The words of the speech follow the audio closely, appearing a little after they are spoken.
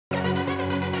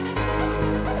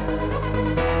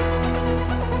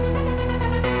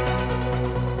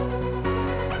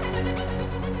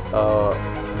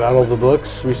Battle of the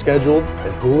Books rescheduled,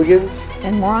 and hooligans.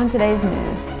 And more on today's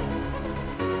news.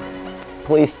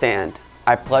 Please stand.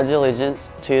 I pledge allegiance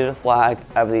to the flag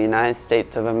of the United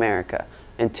States of America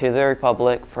and to the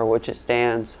republic for which it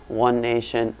stands, one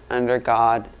nation, under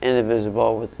God,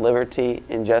 indivisible, with liberty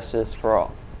and justice for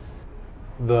all.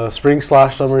 The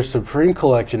Spring/Summer Supreme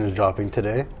Collection is dropping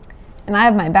today. And I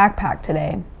have my backpack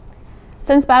today.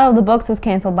 Since Battle of the Books was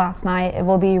canceled last night, it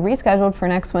will be rescheduled for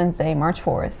next Wednesday, March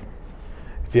 4th.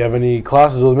 If you have any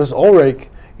classes with Miss Ulrich,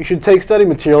 you should take study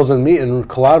materials and meet in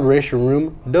Collaboration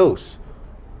Room Dose.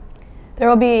 There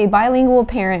will be a bilingual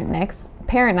parent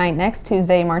night next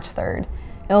Tuesday, March 3rd.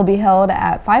 It will be held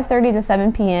at 5:30 to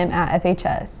 7 p.m. at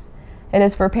FHS. It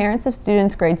is for parents of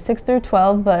students grades 6 through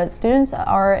 12, but students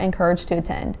are encouraged to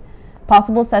attend.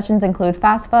 Possible sessions include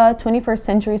FAFSA, 21st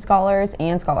Century Scholars,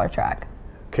 and Scholar Track.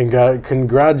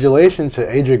 Congratulations to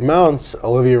Adric Mounts,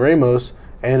 Olivia Ramos,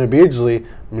 Anna Beardsley,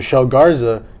 Michelle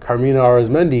Garza, Carmina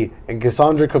Arizmendi, and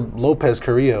Cassandra Lopez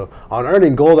Carrillo on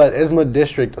earning gold at ISMA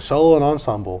District Solo and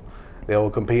Ensemble. They will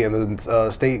compete in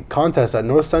the state contest at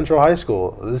North Central High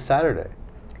School this Saturday.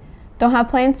 Don't have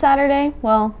plans Saturday?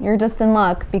 Well, you're just in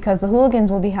luck because the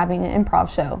Hooligans will be having an improv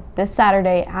show this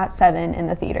Saturday at 7 in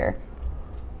the theater.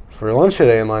 For lunch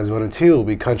today in lines 1 and 2 will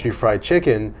be Country Fried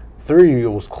Chicken, 3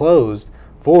 was closed,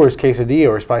 4 is Quesadilla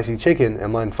or Spicy Chicken,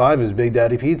 and line 5 is Big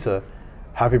Daddy Pizza.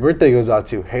 Happy birthday goes out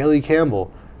to Haley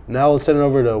Campbell. Now let's send it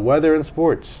over to weather and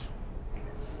sports.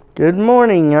 Good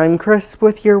morning, I'm Chris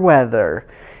with your weather.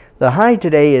 The high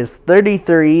today is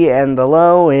 33 and the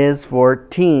low is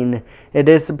 14. It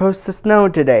is supposed to snow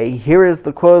today. Here is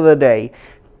the quote of the day.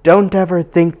 Don't ever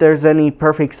think there's any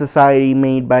perfect society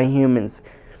made by humans.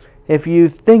 If you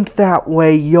think that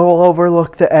way, you'll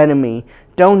overlook the enemy.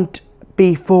 Don't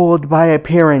be fooled by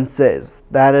appearances.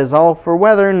 That is all for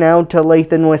weather. Now to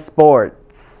Lathan with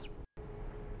sports.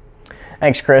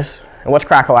 Thanks, Chris. And what's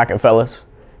crack-a-lackin', fellas?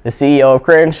 The CEO of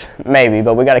Cringe? Maybe,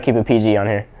 but we gotta keep it PG on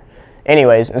here.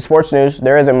 Anyways, in sports news,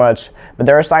 there isn't much, but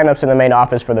there are sign-ups in the main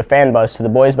office for the fan bus to the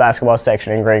boys basketball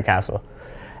section in Greencastle.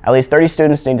 At least 30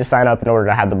 students need to sign up in order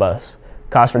to have the bus.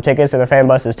 Cost for tickets in the fan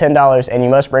bus is $10, and you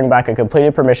must bring back a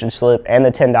completed permission slip and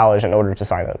the $10 in order to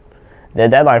sign up. The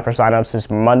deadline for sign-ups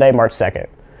is Monday, March 2nd.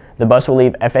 The bus will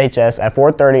leave FHS at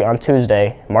 4:30 on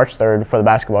Tuesday, March 3rd for the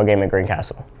basketball game at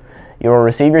Greencastle. You will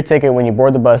receive your ticket when you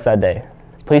board the bus that day.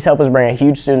 Please help us bring a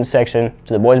huge student section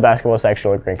to the boys basketball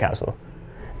section at Greencastle.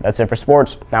 That's it for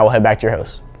sports. Now we'll head back to your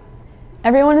host.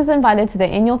 Everyone is invited to the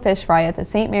annual fish fry at the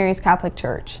St. Mary's Catholic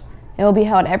Church. It will be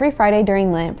held every Friday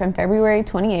during Lent from February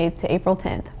 28th to April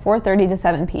 10th, 4:30 to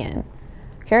 7 p.m.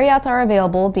 Carryouts are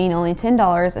available, being only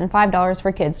 $10 and $5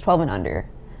 for kids 12 and under.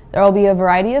 There will be a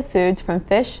variety of foods from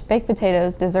fish, baked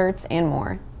potatoes, desserts, and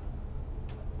more.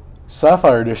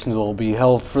 Sapphire auditions will be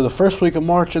held for the first week of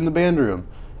March in the band room.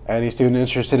 Any student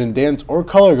interested in dance or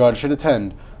color guard should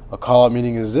attend. A call-out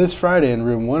meeting is this Friday in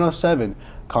room 107.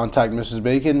 Contact Mrs.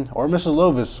 Bacon or Mrs.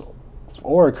 Lovis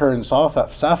or current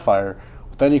Sapphire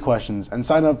with any questions and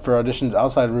sign up for auditions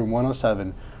outside room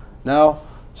 107. Now,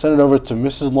 send it over to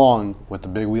Mrs. Long with the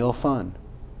Big Wheel of Fun.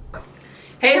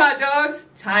 Hey hot dogs,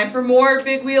 time for more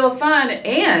Big Wheel of Fun,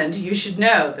 and you should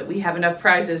know that we have enough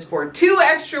prizes for 2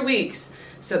 extra weeks,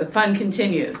 so the fun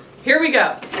continues. Here we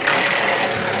go.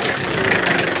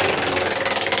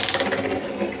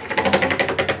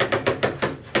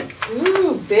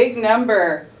 Big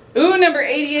number. Ooh, number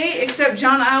 88, except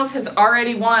John Isles has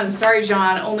already won. Sorry,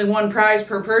 John, only 1 prize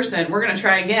per person. We're going to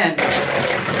try again.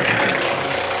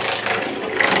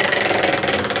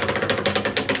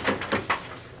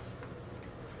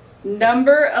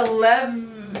 Number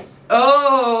 11.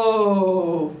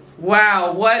 Oh,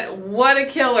 wow, what a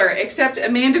killer. Except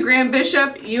Amanda Graham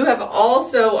Bishop, you have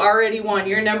also already won.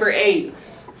 You're number 8.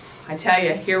 I tell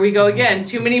you, here we go again.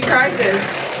 Too many prizes.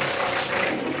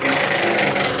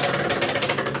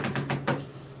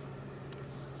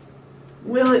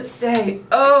 Will it stay?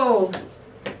 Oh,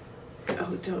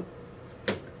 don't.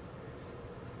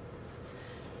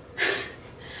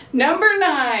 Number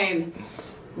 9,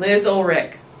 Liz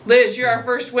Ulrich. Liz, you're our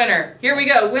first winner. Here we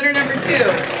go, winner number 2.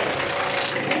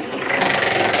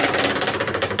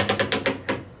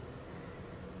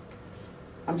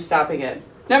 I'm stopping it.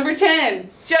 Number 10,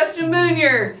 Justin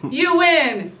Moonier, you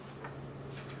win.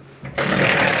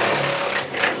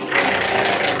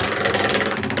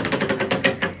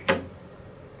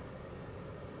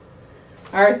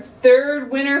 Our third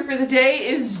winner for the day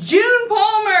is June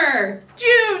Palmer.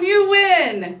 June, you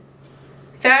win.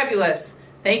 Fabulous.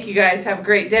 Thank you guys. Have a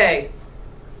great day.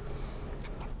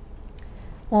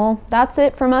 Well, that's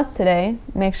it from us today.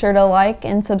 Make sure to like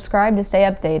and subscribe to stay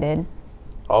updated.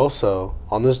 Also,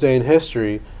 on this day in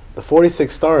history, The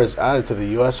 46 stars added to the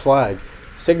U.S. flag,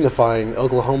 signifying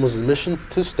Oklahoma's admission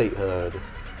to statehood.